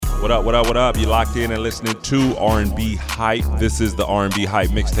What up? You locked in and listening to RnB Hype. This is the RnB Hype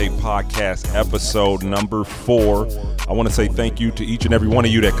Mixtape Podcast, episode number 4. I want to say thank you to each and every one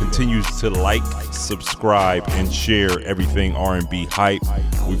of you that continues to like, subscribe, and share everything RnB Hype.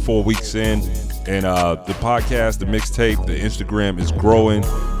 We're 4 weeks in, and the podcast, the mixtape, the Instagram is growing.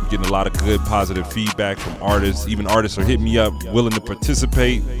 Getting a lot of good positive feedback from artists. Even artists are hitting me up willing to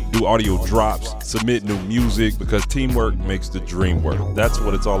participate, do audio drops, submit new music, because teamwork makes the dream work. That's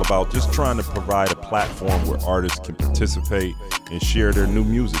what it's all about, just trying to provide a platform where artists can participate and share their new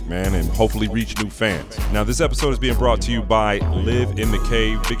music, man, and hopefully reach new fans. Now, this episode is being brought to you by Live in the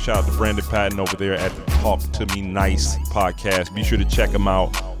Cave. Big shout out to Brandon Payton over there at the Talk to Me Nice podcast. Be sure to check him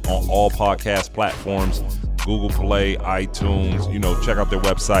out on all podcast platforms. Google Play, iTunes, check out their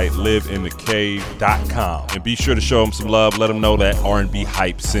website, liveinthecave.com. And be sure to show them some love. Let them know that RnB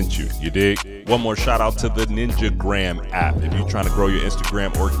Hype sent you. You dig? One more shout out to the Ninjagram app. If you're trying to grow your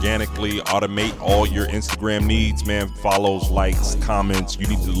Instagram organically, automate all your Instagram needs, man, follows, likes, comments, you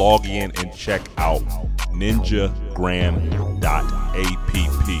need to log in and check out ninjagram.app.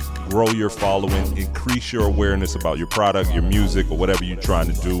 Grow your following, increase your awareness about your product, your music, or whatever you're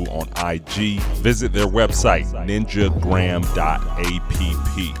trying to do on IG. Visit their website,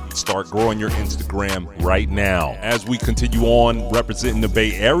 ninjagram.app. Start growing your Instagram right now. As we continue on representing the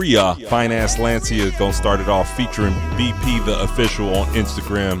Bay Area, Finance Lancia is going to start it off featuring BP the Official on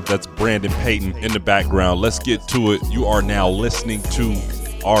Instagram. That's Brandon Payton in the background. Let's get to it. You are now listening to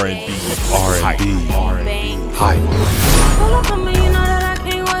RnB Hype. Pull up on me, you know that I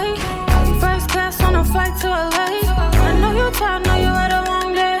can't wait. First class on a flight to LA. I know you're tired, know you had a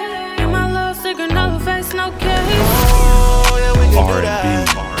long day. In my little secret, no face, no case. Oh, yeah, we can do that.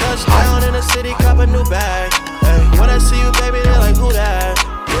 Touchdown in the city, cop a new bag. Hey, when I see you, baby, they're like, who that?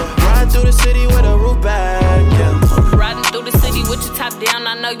 Yeah, riding through the city with a roof bag. Yeah. Riding through the city with your top down.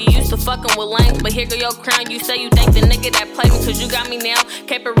 I know you used to fucking with lames, but here go your crown. You say you think the nigga that played me, cause you got me now.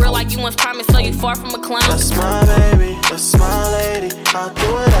 Kept it real like you once promised, so you far from a clown. That's my baby, that's my lady. I'll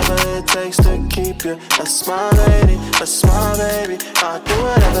do whatever it takes to keep you. That's my lady, that's my baby. I'll do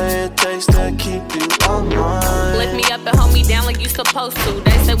whatever it takes to keep you on mine. Lift me up and hold me down like you supposed to.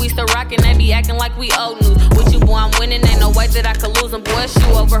 They say we still rockin', they be acting like we old news. With you, boy, I'm winning, ain't no way that I could lose. And boy, it's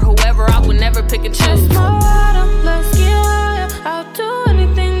you over whoever, I would never pick and choose. That's my water, let's get higher. I'll do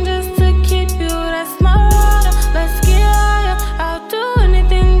anything just to keep you. That's my water, let's get higher. I'll do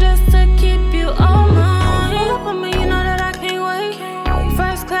anything just to keep you on mine. Pull up on me, you know that I can't wait.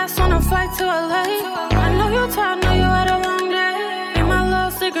 First class on a flight to LA. I know you're tired, know you had a long day. In my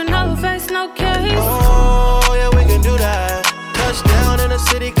little secret, no face, no case. Oh, yeah, we can do that. Touchdown in the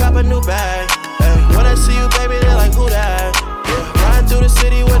city, cop a new bag. Hey, when I see you, baby, they're like, who that? Yeah, riding through the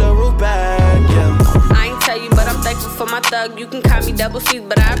city with a roof bag. Yeah. I ain't tell you, but I'm thankful for my thug. You can call me double C's,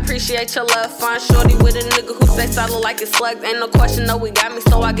 but I appreciate your love. Fine shorty with a nigga who say solid like it's slugs. Ain't no question, no, we got me,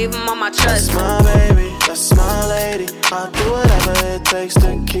 so I give him all my trust. That's my baby, that's my lady. I'll do whatever it takes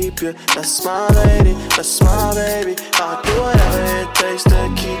to keep you. That's my lady, that's my baby. I'll do whatever it takes to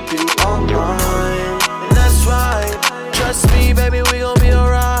keep you on mine. And that's right, trust me, baby, we gon' be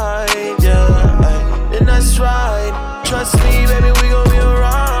alright. Yeah, and that's right, trust me, baby, we gon' be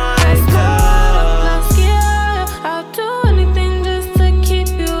alright.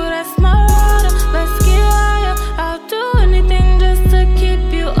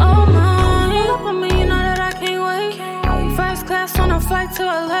 To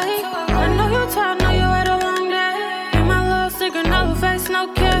LA. I know you're tired, know you had a long day. In my little secret, no face, no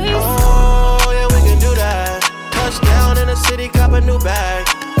case. Oh, yeah, we can do that. Touchdown in the city, cop a new bag.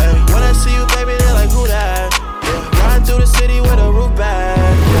 Hey, when I see you, baby, they're like, who that? Yeah, riding through the city with a roof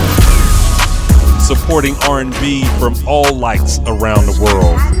bag. Yeah. Supporting R&B from all lights around the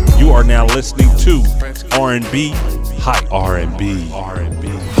world. You are now listening to RnB Hype. RnB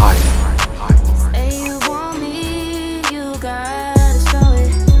Hype.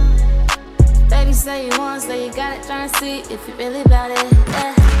 Say you want, say you got it, tryna see if you really about it,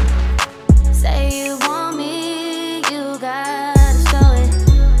 yeah. Say you want me, you gotta show it.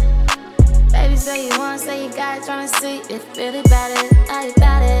 Baby, say you want, say you got it, tryna see if you really about it. Are you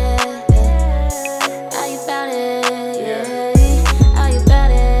about it, yeah. Are you about it, yeah. Are you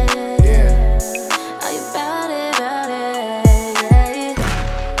about it, yeah. Are you about it, yeah.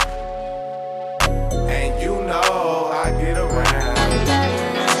 And you know I get around.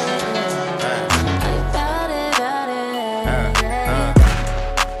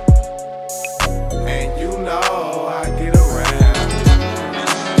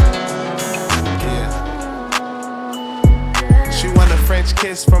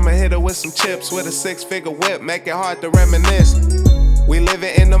 Kiss from a hitter with some chips, with a 6-figure whip, make it hard to reminisce. We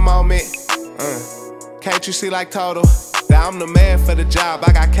living in the moment. Can't you see like total? That I'm the man for the job.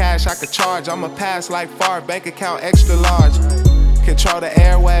 I got cash I could charge. I'ma pass like far. Bank account extra large. Control the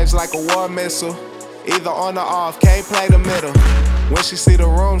airwaves like a war missile. Either on or off, can't play the middle. When she see the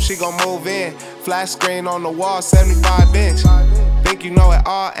room, she gon' move in. Flat screen on the wall, 75 inch. Think you know it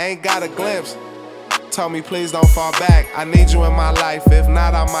all, ain't got a glimpse. Told me please don't fall back. I need you in my life, if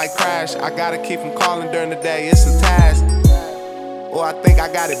not I might crash. I gotta keep from calling during the day, it's a task. Oh, I think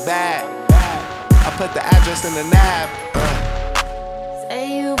I got it bad. I put the address in the nav.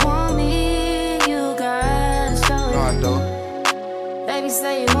 Say you want me, you gotta show it. No, I don't. Baby,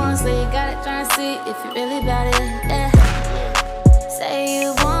 say you want, say you got it, tryna see if you really about it. Yeah. Say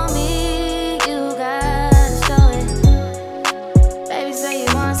you want me, you gotta show it. Baby, say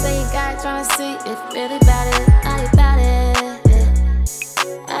you want, say you got it, tryna see if you really about it. Are you about it?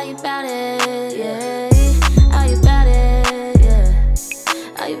 Yeah. Are you about it? Yeah. Are you about it?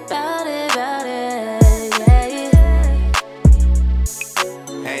 Yeah. Are you about it? About it? Yeah.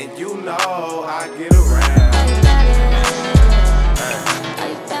 And you know I get around.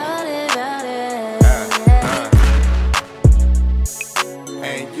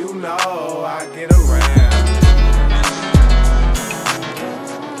 And you know I get around.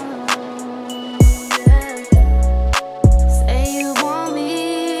 Say you want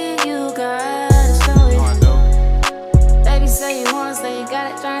me, you gotta show it. No, I don't. Baby, say you want, say you got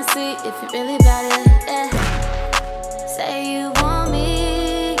it, tryna see if you really about it. Yeah. Say you want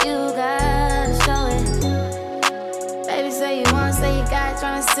me, you gotta show it. Baby, say you want, say you got it,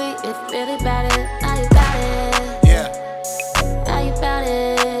 tryna see if you really about it. Are you about it? Yeah. Are you about it?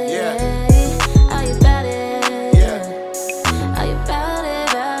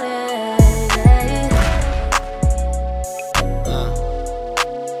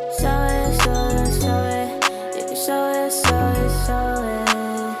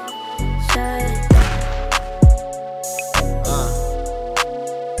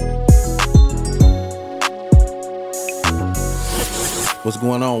 What's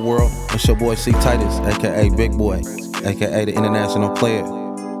going on, world? It's your boy C Titus, aka Big Boy, aka the International Player.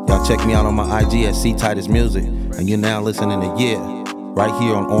 Y'all check me out on my IG at C Titus Music, and you're now listening to right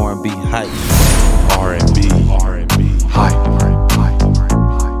here on RnB Hype. RnB Hype.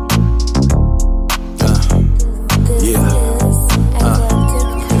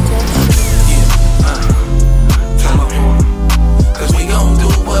 Cause we gon' do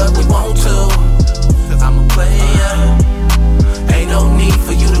what we want to. Cause I'm a player. Ain't no need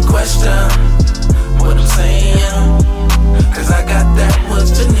for you to question what I'm saying. Cause I got that what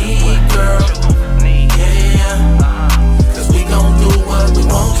you need, girl. Yeah. Cause we gon' do what we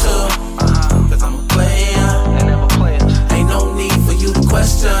want to. Cause I'm a player. Ain't no need for you to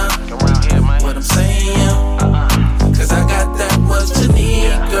question what I'm saying. Cause I got that what you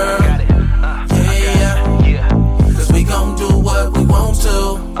need, girl. Yeah. Cause we gon' do what we want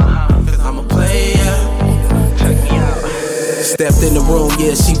to. Cause I'm a player. Stepped in the room,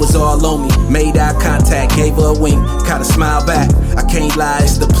 yeah, she was all on me. Made eye contact, gave her a wink, kinda smiled back. I can't lie,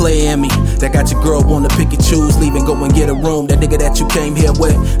 it's the play in me that got your girl wanna pick and choose, leave and go and get a room. That nigga that you came here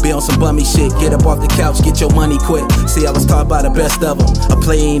with, be on some bummy shit. Get up off the couch, get your money quick. See, I was taught by the best of them. A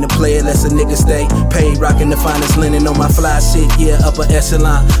player ain't a player, lets a nigga stay paid. Rocking the finest linen on my fly shit, yeah, upper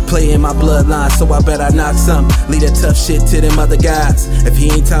echelon. Play in my bloodline, so I bet I knock some. Leave that tough shit to them other guys. If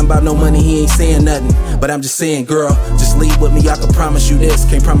he ain't talking about no money, he ain't saying nothing. But I'm just saying, girl, just leave with me, I can promise you this.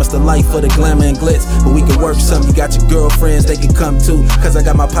 Can't promise the life for the glamour and glitz, but we can work some. You got your girlfriends, they can come too. Cause I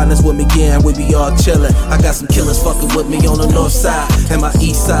got my partners with me, yeah, and we be all chillin'. I got some killers fucking with me on the north side. And my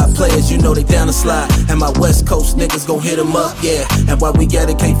east side players, you know they down the slide. And my west coast niggas gon' hit them up, yeah. And while we at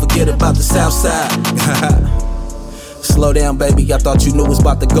it, can't forget about the south side. Slow down, baby, I thought you knew it was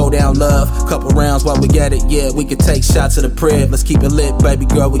about to go down, love. Couple rounds while we at it, yeah, we can take shots to the crib. Let's keep it lit, baby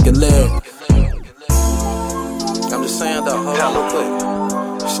girl, we can live. I'm just saying though, hold on real quick.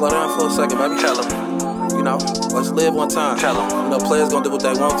 Slow down for a second, baby. Tell them. You know, let's live one time. Tell them. You know, players gonna do what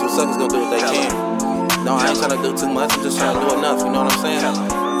they want to, suckers gonna do what they can. No, I ain't trying to do too much, I'm just trying to do enough, you know what I'm saying?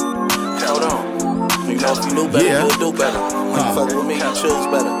 Hold on. You know, if you knew better, you'll do better. When you fuck with me, you choose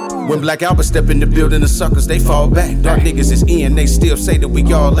better. When Black Albert step in the building, the suckers, they fall back. Dark niggas is in, they still say that we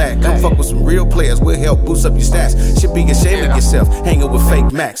all lack. Come fuck with some real players, we'll help boost up your stats. Should be ashamed of yourself, hanging with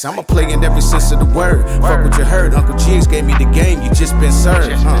fake Max. I'm a player in every sense of the word. Fuck what you heard, Uncle G's gave me the game, you just been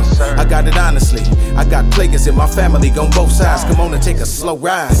served. I got it honestly, I got players in my family on both sides. Come on and take a slow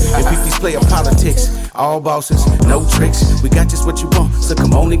ride. And beat these player politics, all bosses, no tricks. We got just what you want, so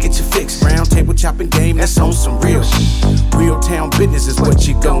come on and get your fix. Round table chopping game, that's on some real town business is what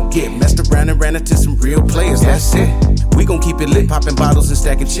you gon' get. get messed around and ran into some real players. That's it. We gon' keep it lit, popping bottles and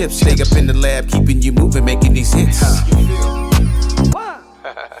stacking chips. Stay up in the lab, keeping you moving, making these hits. 1,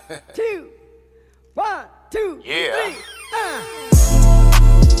 2, 1, 2, yeah. 3.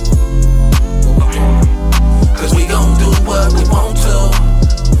 Cause we gon' do what we want to.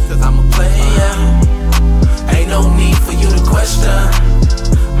 Cause I'm a player. Ain't no need for you to question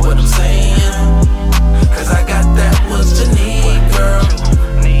what I'm saying. Cause I got that what you need, girl.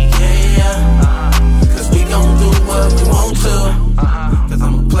 Yeah. Cause we gon' do what we want to. Cause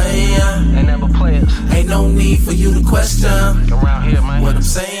I'm a player. Ain't never players. Ain't no need for you to question around here, man. what I'm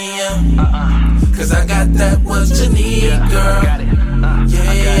saying. Cause I got that what you need, girl.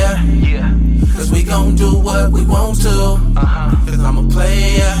 Yeah. Cause we gon' do what we want to. Cause I'm a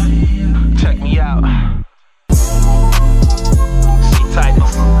player. Check me out.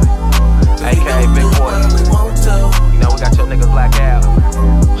 C-Titus, aka Big Boy. You know we got your nigga Black Al.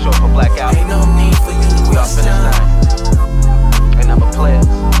 Short for Black Al. Ain't no need for you to we all finished now. Ain't never players.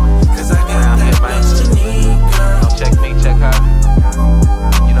 Cause I got that what you need, girl. Don't check me, check her.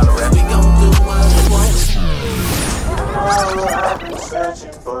 You know the rest. We gon' do what we want to. I've been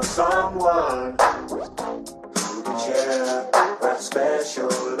searching for someone who can share that special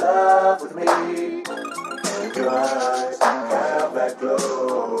love with me. And your eyes have that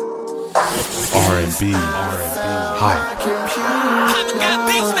glow. RnB. Hi.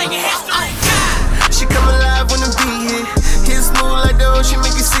 She come alive when the beat hit. Hit smooth like the ocean,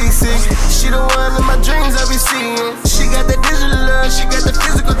 make you seasick. She the one in my dreams I be seeing. She got that digital love, she got the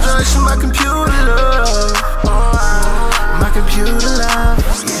physical drug. She my computer love. My computer love.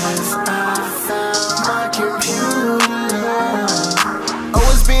 Yes, I found my computer love. Oh,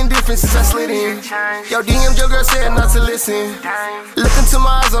 it's been different since I slid in. Yo, DM'd your girl said not to listen. Look into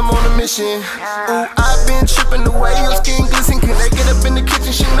my eyes, I'm on a mission. Ooh, I've been tripping the way your skin glisten. Can they get up in the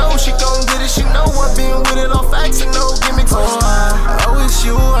kitchen? She know she gon' get it. She know I've been with it all facts and no gimmicks. Oh, it's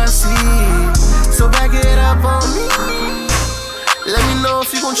you I see. So back it up on me. Let me know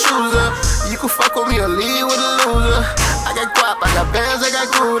if you gon' choose her. You can fuck with me or leave with a loser. I got guap, I got bands, I got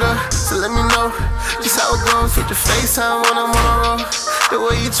Gouda. So let me know just how it goes. Hit the FaceTime when I'm on a roll. The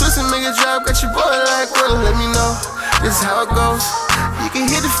way you twist and make it drop, got your boy like well. Let me know just how it goes. You can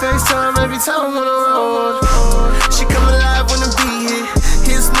hit the FaceTime every time I'm on the road. She come alive when the beat hit.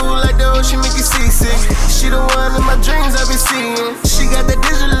 Hit smooth like the ocean, make you seasick. She the one in my dreams I be seeing. She got that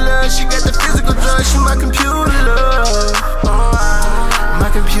digital love, she got the physical drug. She my computer love. My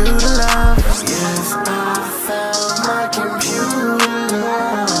computer love. Yes, I found my computer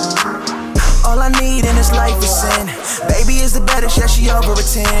love. All I need in this life is sin. Baby is the baddest, yeah, she over a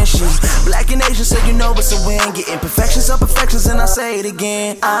 10. She black and Asian, so you know it's a win. Getting perfections of perfections, and I say it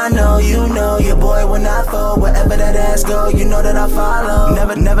again. I know you know your boy will not fall. Wherever that ass go, you know that I follow.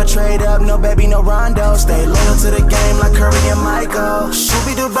 Never trade up, no baby, no Rondo. Stay loyal to the game like Curry and Michael.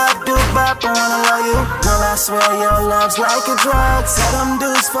 Shooby-doo-bop, I wanna love you. Girl, I swear your love's like a drug. Tell them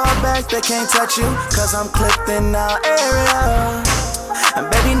dudes fall back, they can't touch you. Cause I'm clipped in our area. And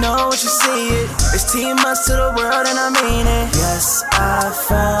baby, know what you see it. It's T-Mus to the world and I mean it. Yes, I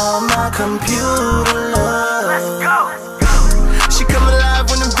found my computer love. Let's go. She come alive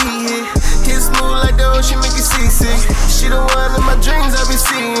when the beat hit. Hit smooth like the ocean, make you seasick. She the one in my dreams I be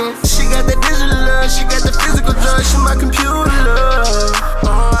seeing. She got that digital love, she got the physical drug. She my computer love.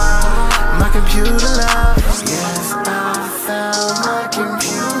 My computer love. Yes, I found my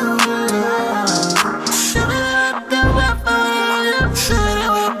computer love.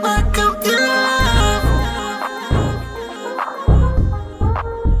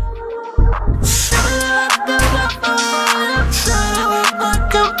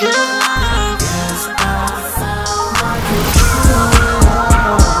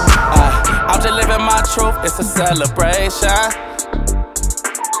 I'm just living my truth, it's a celebration.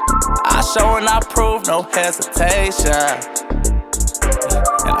 I show and I prove, no hesitation.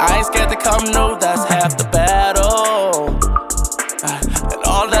 And I ain't scared to come new, that's half the battle. And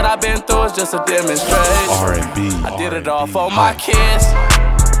all that I've been through is just a demonstration. RnB. I did it all for my kids.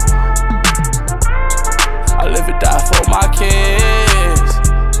 I live and die for my kids.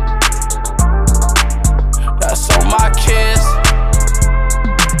 That's on my kids.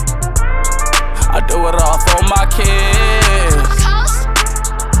 I do it all for my kids.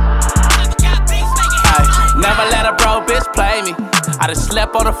 Never let a bro bitch play me. I just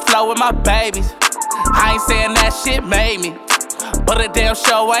slept on the floor with my babies. I ain't saying that shit made me. but a damn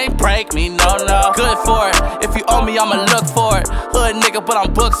show ain't break me, no. Good for it, if you owe me, I'ma look for it. Hood nigga, but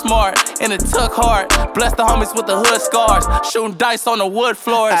I'm book smart, and it took hard. Bless the homies with the hood scars, shooting dice on the wood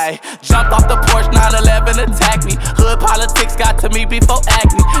floors. Ay, jumped off the porch, 9/11 attacked me. Hood politics got to me before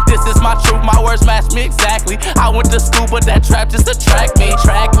acne. This is my truth, my words match me exactly. I went to school, but that trap just attract me.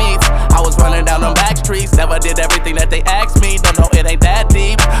 Track meets, I was running down them back streets, never did everything that they asked me. Don't know it ain't that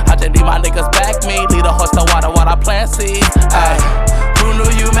deep, I just need my niggas back me. Lead a horse to water while I plant seeds. Ay, who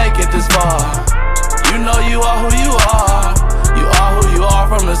knew you make it this far? You know you are who you are. You are who you are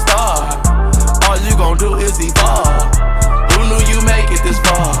from the start. All you gon' do is evolve. Who knew you make it this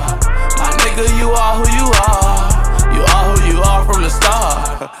far? My nigga, you are who you are. You are who you are from the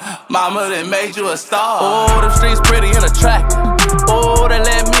start. Mama that made you a star. Oh, them streets pretty and attractive. Oh, that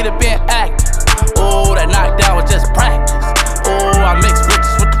led me to being active. Oh, that knockdown was just practice. Oh, I mix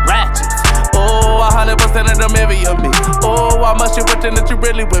riches with the ratchets. Oh, 100% of them envy of me. Oh, how much you pretend that you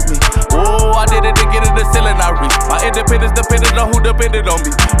really with me. Oh, I did it to get it the ceiling I reach. My independence depended on who depended on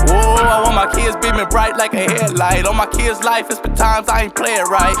me. Oh, I want my kids beaming bright like a headlight. On my kids' life, it's been times I ain't play it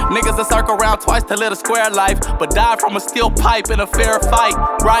right. Niggas that circle around twice to live a square life, but died from a steel pipe in a fair fight,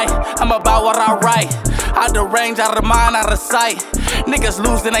 right? I'm about what I write. Out the range, out of mind, out of sight. Niggas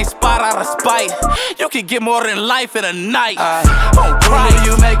losing they spot out of spite. You can get more than life in a night. Who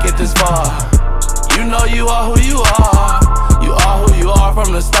knew you make it this far? You know you are who you are. You are who you are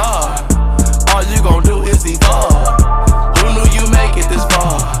from the start. All you gon' do is evolve. Who knew you make it this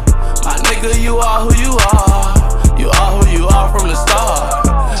far? My nigga, you are who you are. You are who you are from the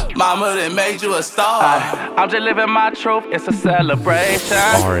start. Mama that made you a star. I'm just living my truth, it's a celebration.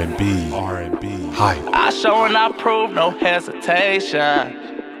 RnB, hype. I show and I prove, no hesitation.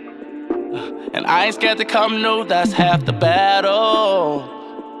 And I ain't scared to come new, that's half the battle.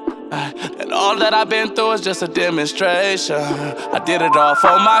 And all that I've been through is just a demonstration. I did it all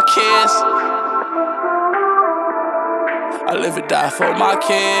for my kids. I live and die for my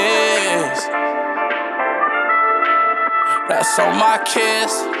kids. That's on my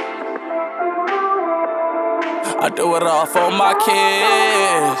kids. I do it all for my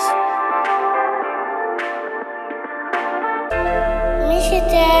kids. Miss you,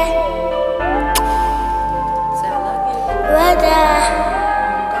 Dad. Brother.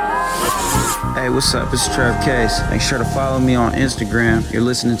 Hey, what's up? It's Trev Case. Make sure to follow me on Instagram. You're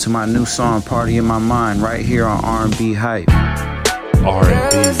listening to my new song, Party in My Mind, right here on RnB Hype.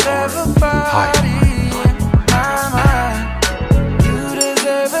 RnB Hype.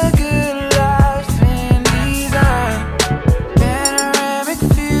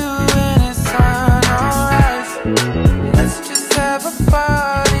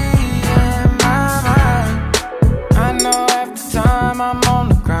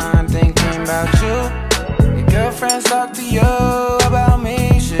 Friends talk to you about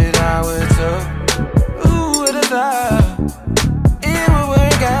me, shit I would too. Ooh, what is up? It would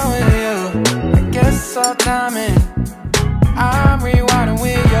work out with you. I guess it's all timing. I'm rewinding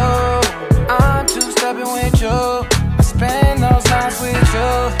with you. I'm two-stepping with you. I spend those nights with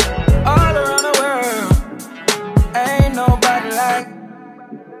you. All around the world. Ain't nobody like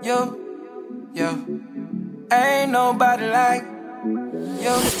you. Ain't nobody like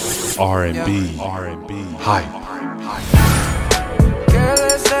you. RnB hype. Girl,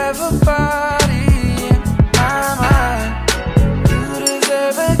 let's have a party in my mind. You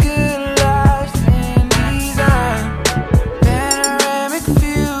deserve a good life in design. Panoramic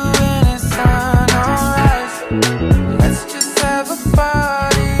view and the sun on rise. Let's just have a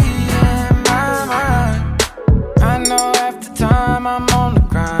party in my mind. I know half the time I'm on the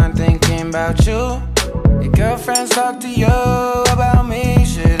grind thinking about you. Your girlfriends talk to you about me,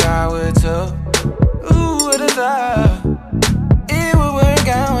 shit I would too. Ooh, what is up? It would work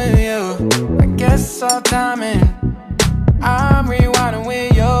out with you. I guess it's all timing. I'm rewinding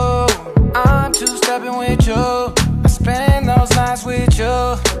with you. I'm two-stepping with you. I spend those nights with you.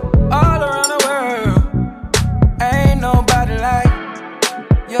 All around the world. Ain't nobody like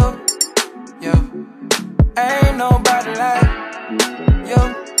you. Ain't nobody like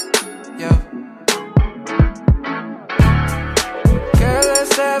you.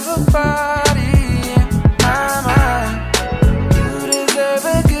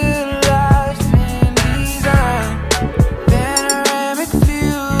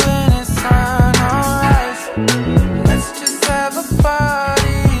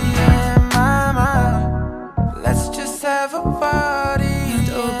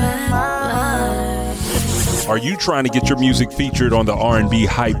 you trying to get your music featured on the RnB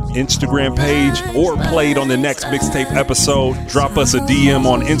Hype Instagram page or played on the next mixtape episode, drop us a DM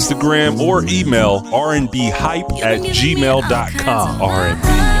on Instagram or email rnbhype@gmail.com. RnB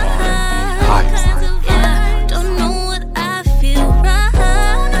Hype.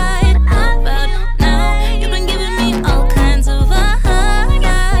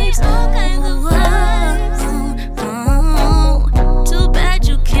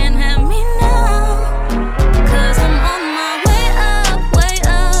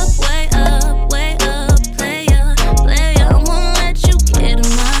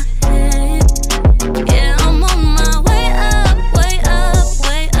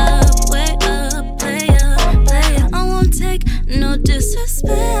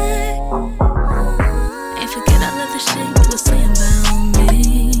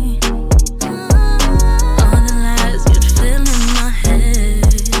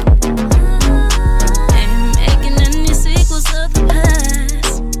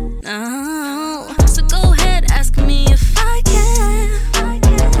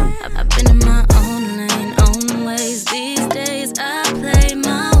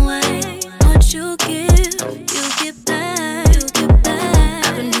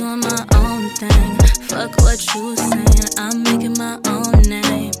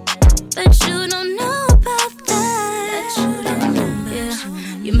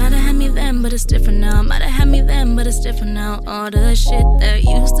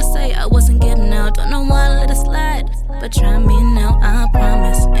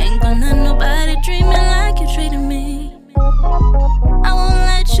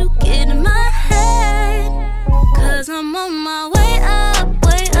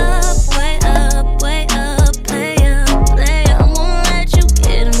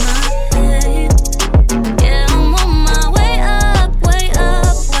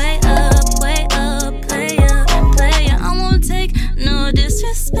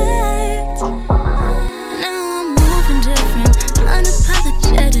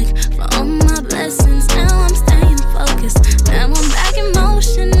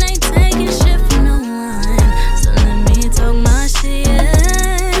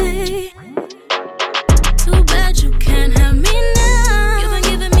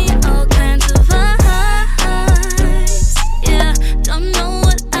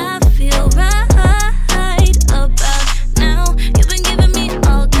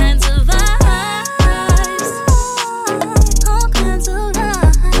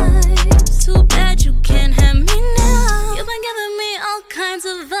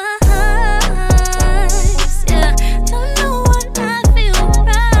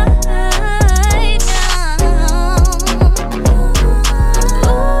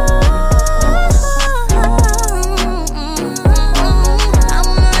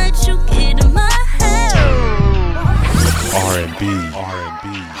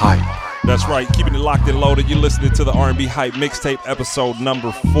 Listening to the RnB Hype Mixtape episode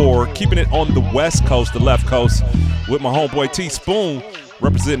number 4, keeping it on the West Coast, the left coast, with my homeboy T Spoon,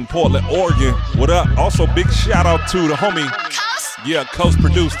 representing Portland, Oregon. What up? Also, big shout out to the homie. Yeah, Coast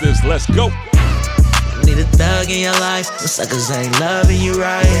produced this. Let's go. Need a thug in your life. The suckers ain't loving you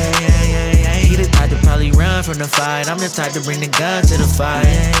right. You the type to probably run from the fight. I'm the type to bring the gun to the fight.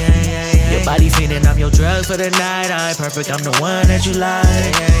 Your body feeling, I'm your drug for the night. I ain't perfect, I'm the one that you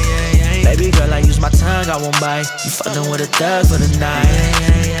like. Baby girl, I use my tongue, I won't bite. You fucking with a thug for the night.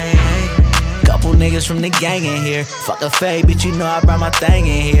 Couple niggas from the gang in here. Fuck a fade, bitch, you know I brought my thing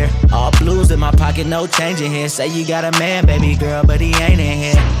in here. All blues in my pocket, no change in here. Say you got a man, baby girl, but he ain't in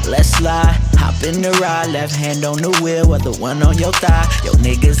here. Let's slide, hop in the ride. Left hand on the wheel, with the one on your thigh. Yo,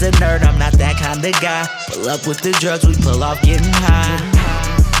 niggas a nerd, I'm not that kind of guy. Pull up with the drugs, we pull off getting high.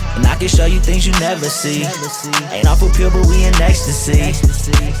 And I can show you things you never see. Ain't off of pill, but we in ecstasy.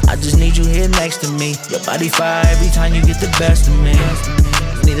 I just need you here next to me. Your body fire every time you get the best of me.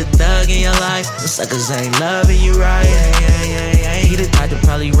 You need a thug in your life. The suckers ain't loving you right. You the type to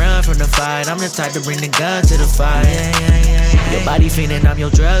probably run from the fight. I'm the type to bring the gun to the fight. Your body feeling, I'm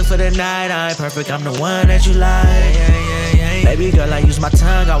your drug for the night. I ain't perfect, I'm the one that you like. Baby girl, I use my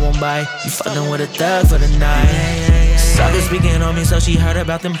tongue, I won't bite. You fucking with a thug for the night. Sucker speaking on me, so she heard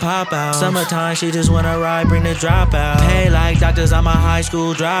about them pop-outs. Summertime, she just wanna ride, bring the dropout. Pay like doctors, I'm a high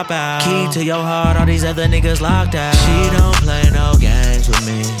school dropout. Key to your heart, all these other niggas locked out. She don't play no games with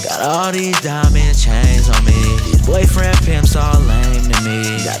me. Got all these diamond chains on me. These boyfriend pimps all lame to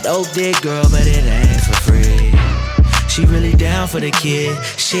me. Got dope dick girl, but it ain't for free. She really down for the kid.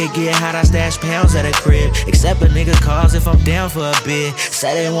 Shit get hot, I stash pounds at a crib. Except a nigga calls if I'm down for a bit.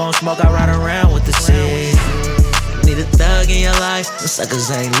 Say they won't smoke, I ride around with the cig. need a thug in your life. The suckers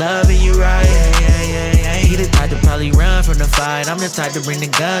ain't loving you right. He the type to probably run from the fight. I'm the type to bring the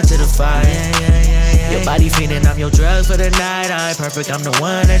gun to the fight. Your body feeding, I'm your drug for the night. I ain't perfect, I'm the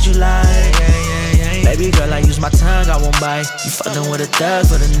one that you like. Baby girl, I use my tongue, I won't bite. You fucking with a thug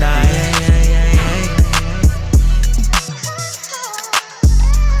for the night.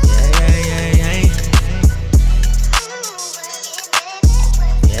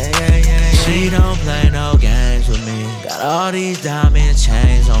 She don't play no games with me. Got all these diamond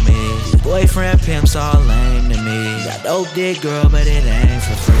chains on me. These boyfriend pimps all lame to me. Got dope dick girl, but it ain't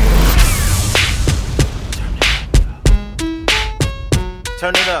for free.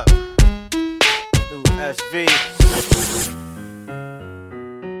 Turn it up. New SV.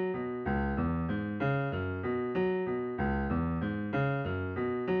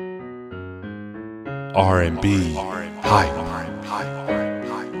 RnB. Hype.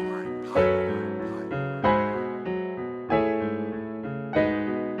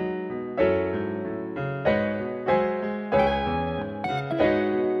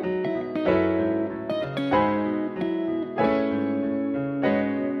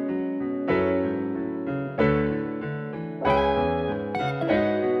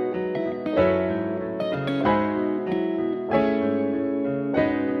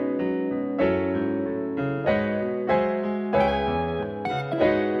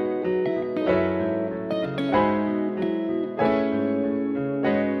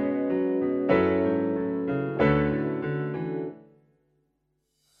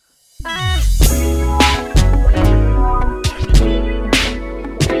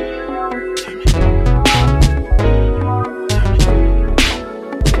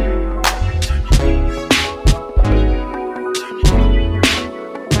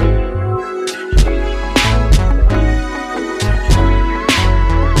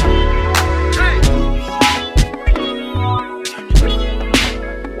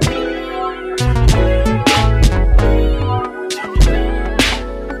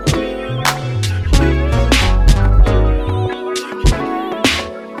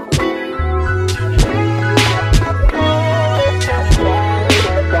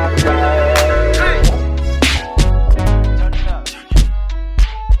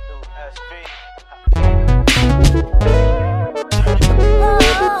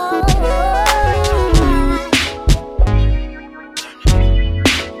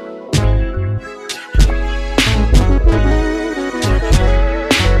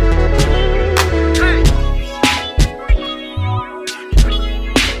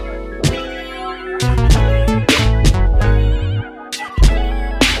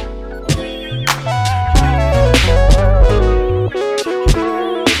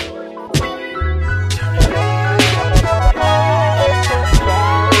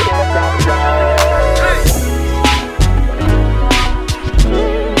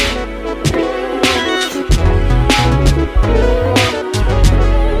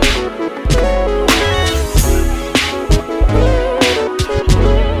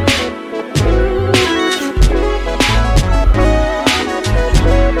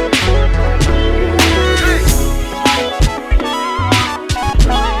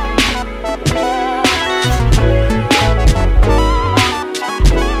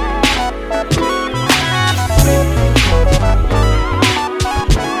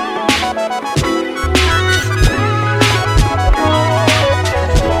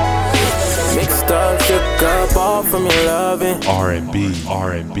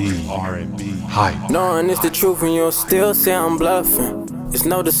 RnB, hype. Knowing it's the truth and you'll still say I'm bluffing. It's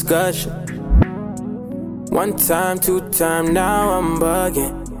no discussion. One time, two time, now I'm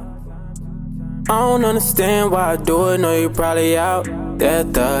bugging. I don't understand why I do it, know you probably out there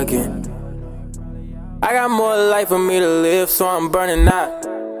thugging. I got more life for me to live, so I'm burning out.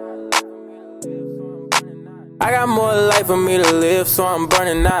 I got more life for me to live, so I'm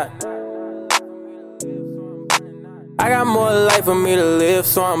burning out. I got more life for me to live,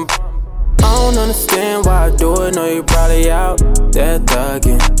 so I don't understand why I do it, know you probably out there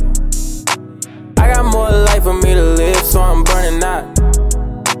thugging. I got more life for me to live, so I'm burning out.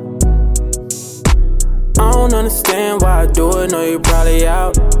 I don't understand why I do it, know you probably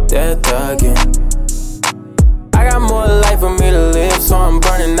out there thugging. I got more life for me to live, so I'm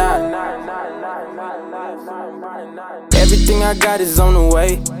burning out. Everything I got is on the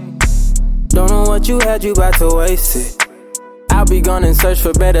way. Don't know what you had, you about to waste it. I'll be gone and search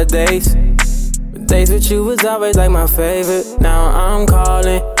for better days. But days with you was always like my favorite. Now I'm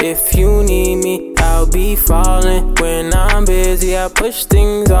calling, if you need me, I'll be falling. When I'm busy, I push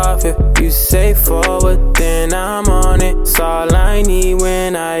things off. If you say forward, then I'm on it. It's all I need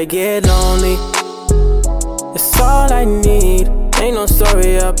when I get lonely. It's all I need. Ain't no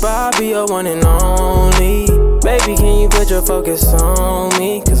story up, I'll be your one and only. Baby, can you put your focus on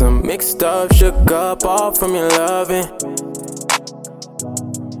me? Cause I'm mixed up, shook up, all from your loving.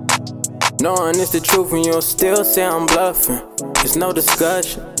 Knowing it's the truth and you'll still say I'm bluffing. There's no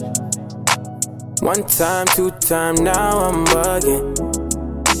discussion. One time, two time, now I'm bugging.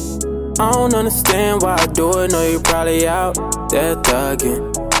 I don't understand why I do it, know you probably out there thugging.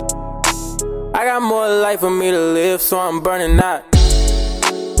 I got more life for me to live, so I'm burning out.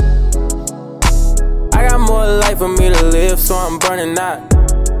 I got more life for me to live, so I'm burning out.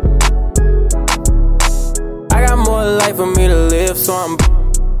 I got more life for me to live, so I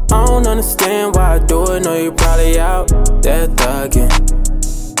don't understand why I do it, know you probably out there thugging.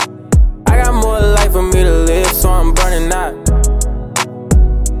 I got more life for me to live, so I'm burning out.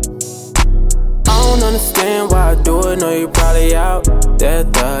 I don't understand why I do it, know you probably out there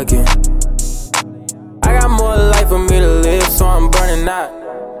thugging. I got more life for me to live, so I'm burning out.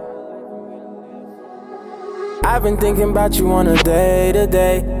 I've been thinking about you on a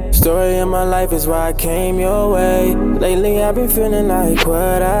day-to-day. Story of my life is why I came your way. Lately I've been feeling like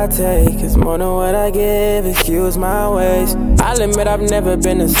what I take is more than what I give, excuse my ways. I'll admit I've never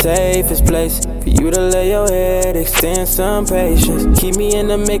been the safest place for you to lay your head, extend some patience. Keep me in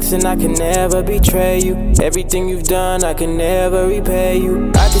the mix and I can never betray you. Everything you've done, I can never repay you.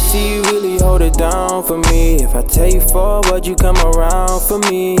 I can see you really hold it down for me. If I tell you forward, you come around for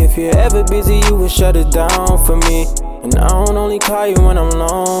me. If you're ever busy, you will shut it down for me. And I don't only call you when I'm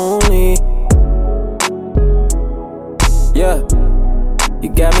lonely. Yeah, you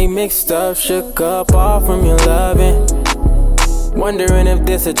got me mixed up, shook up, all from your loving. Wondering if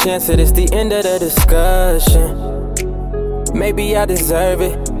there's a chance that it's the end of the discussion. Maybe I deserve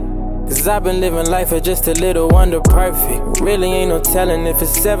it, cause I've been living life for just a little under perfect. Really ain't no telling if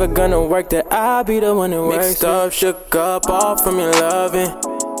it's ever gonna work that I'll be the one that works. Mixed up, shook up, all from your loving.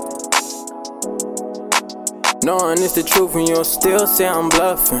 Knowing it's the truth and you'll still say I'm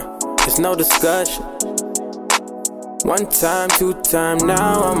bluffing. There's no discussion. One time, two time,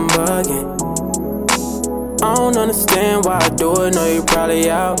 now I'm bugging. I don't understand why I do it, know you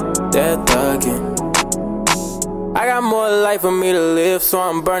probably out there thugging. I got more life for me to live, so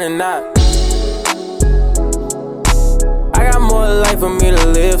I'm burning out. I got more life for me to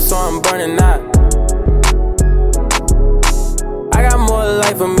live, so I'm burning out. I got more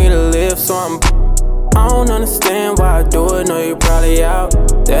life for me to live, so I don't understand why I do it, know you probably out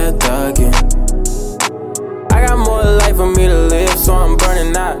there thugging. I got more life for me to live, so I'm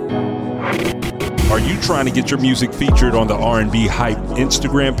burning out. Are you trying to get your music featured on the RnB Hype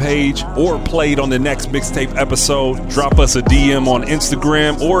Instagram page or played on the next mixtape episode? Drop us a DM on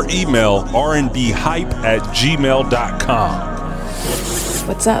Instagram or email rnbhype@gmail.com.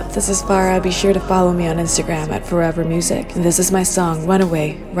 What's up? This is Farah. Be sure to follow me on Instagram at Forever Music. And this is my song,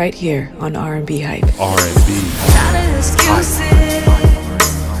 Runaway, right here on RnB Hype. RnB. Not an excuse.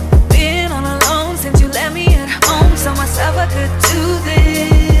 Been all alone since you left me at home. Told myself I could do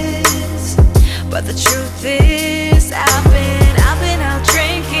this. But the truth is, I've been out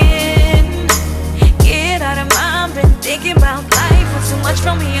drinking. Get out of mind, been thinking about life. With too much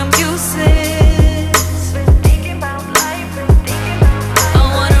from me, I'm useless.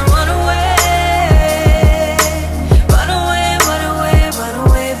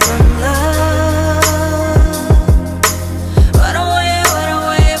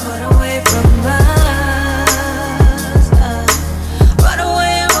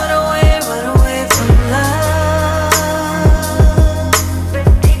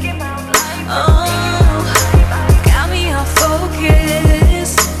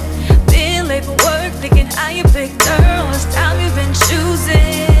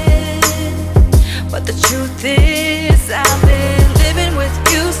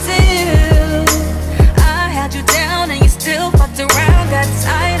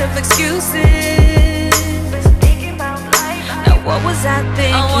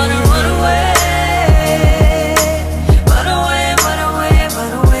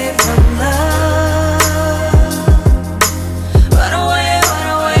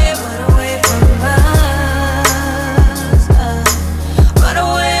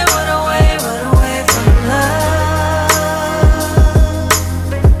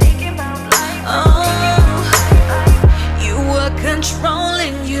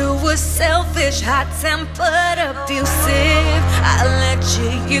 Hot-tempered, abusive. I let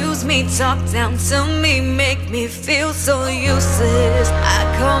you use me, talk down to me, make me feel so useless. I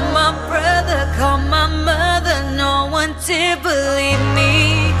call my brother, call my mother, no one did believe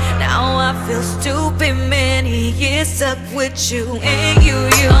me. Now I feel stupid, many years stuck with you and you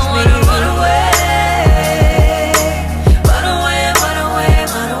use me. I wanna run away.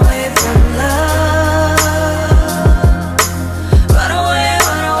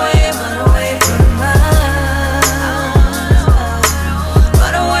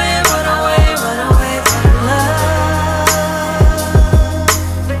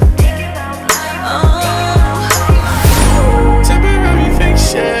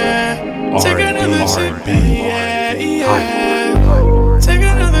 R&B. Take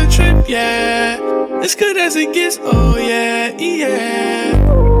another trip, yeah. As good as it gets, oh yeah,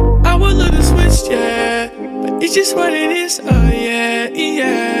 yeah. I would love to switch, yeah, but it's just what it is, oh yeah,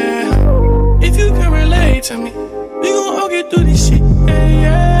 yeah. If you can relate to me, we gon' all get through this shit, yeah,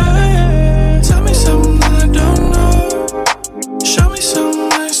 yeah. Tell me something that I don't know. Show me something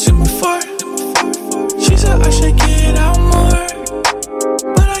that's in my fart. She said I should get out more,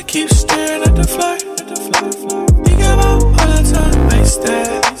 but I keep staring at the floor. Think about all the time wasted.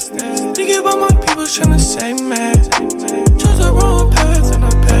 Think about my people tryna say man. Chose the wrong path and I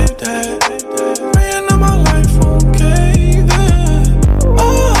paid that. Praying that my life won't cave in.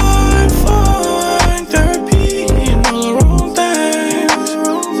 I find therapy in all the wrong things.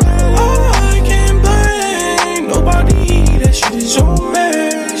 I can't blame nobody, that shit is on me.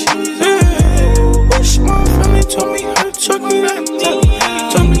 Wish my family told me how to talk it up.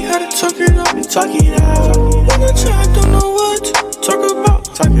 Told me how to talk it up and talk it out. When I try, I don't know what to talk about.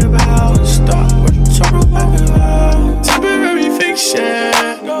 Stop what you talk about. Temporary fiction.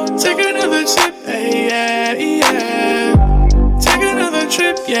 Take another trip, yeah, yeah. Take another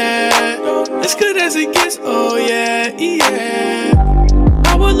trip, yeah. As good as it gets, oh yeah, yeah.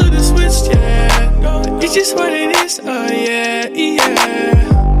 I would love to switch, yeah. It's just what it is, oh yeah,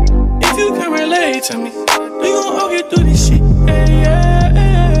 yeah. If you can relate to me, we gon' all get through this shit, yeah, yeah,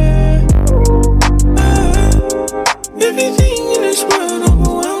 yeah. Everything in this world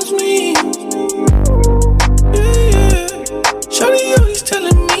overwhelms me. Shawty always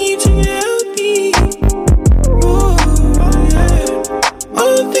telling me to get healthy. Ooh, yeah.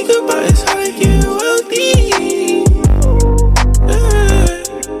 All I think about is how to get wealthy. Yeah.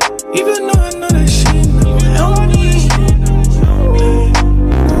 Even though I know that shit never help me.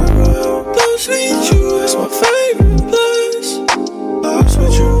 Lost with you, that's my favorite place. Lost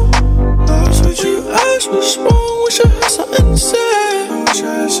with you, lost with you. Ask what's wrong, wish I had something to say. Wish I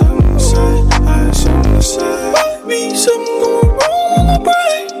had something to say, I had something to say. Might be something going wrong on my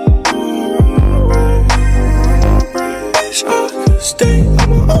brain. Wish I could stay on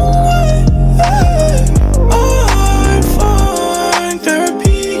my own way. I find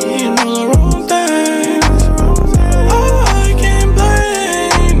therapy in all the wrong things. I can't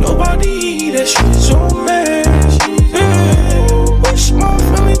blame nobody, that shit is on me. Wish my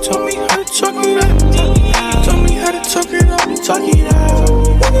family told me how to talk it up. Told me how to talk it up and talk it out.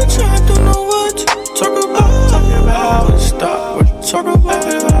 When I try, I don't know what to talk about. Stop what you talk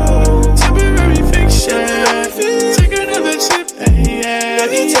about. Temporary fiction. Take another trip, yeah.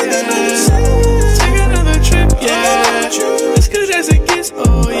 Take another trip, yeah. As good as it gets,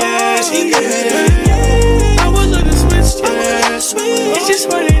 oh yeah, yeah. I would love to switch, yeah. It's just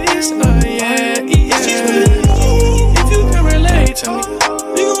what it is, oh yeah, yeah. If you can relate to me,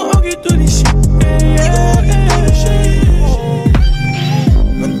 we gon' all get through this shit, yeah, yeah.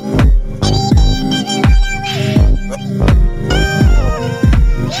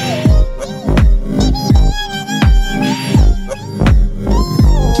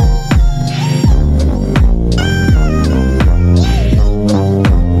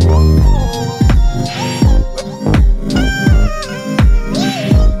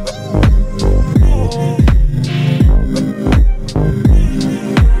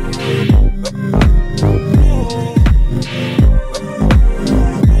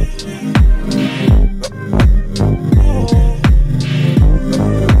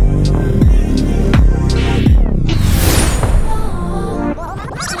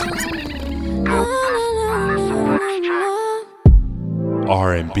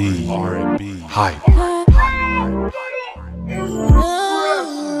 R&B hype.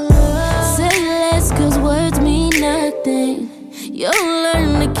 Say less, cause words mean nothing. You'll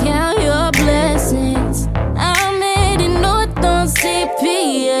learn to count your blessings. I'm heading north on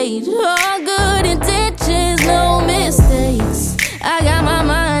CP8. All good intentions, no mistakes. I got my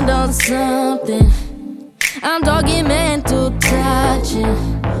mind on something. I'm talking mental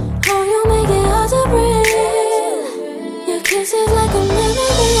touching. Oh, you make it hard to breathe. Your kisses like a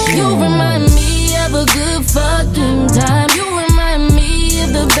memory. You remind me of a good fucking time. You remind me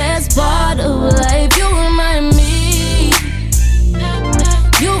of the best part of life. You remind me.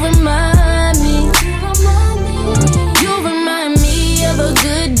 You remind me. You remind me of a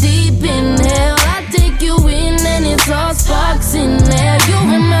good deep inhale. I take you in and it's all sparks in there. You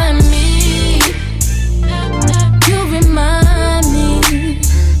remind me. You remind me.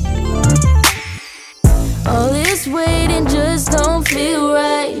 All this waiting just don't feel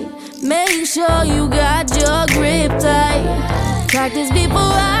right. Make sure you got your grip tight. Practice before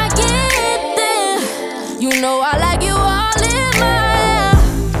I get there. You know I like you all in my hair.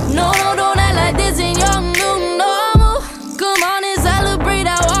 No, don't act like this in your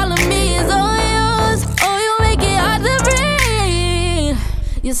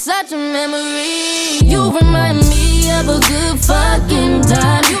You remind me of a good fucking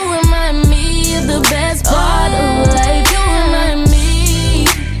time. You remind me of the best part of life. You remind me.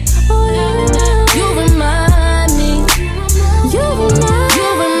 You remind me. You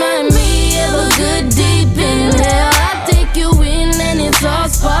remind me of a good deep inhale. I take you in and it's all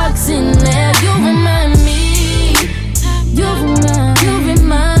sparks in there. You remind me. You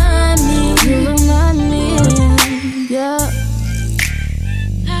remind me. Yeah.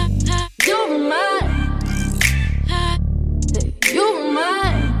 You remind. You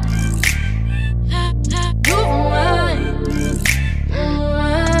remind. You remind.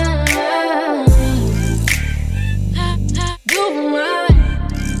 You remind.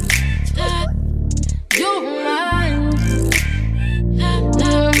 You remind.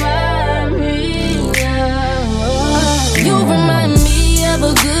 Me. You remind me of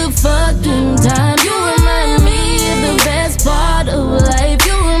a good fucking time. You remind me of the best part of life.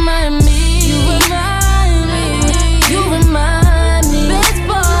 You remind me. You remind me. You remind me. Best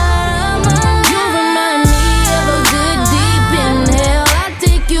part of life. You remind me of a good deep inhale. I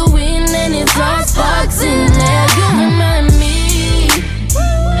take you in and it's all sparks in there. You remind me.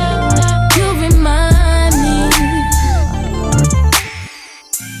 You remind me.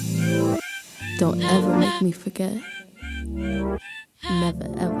 Don't ever make me forget. Never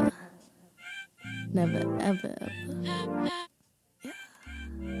ever. Never ever ever.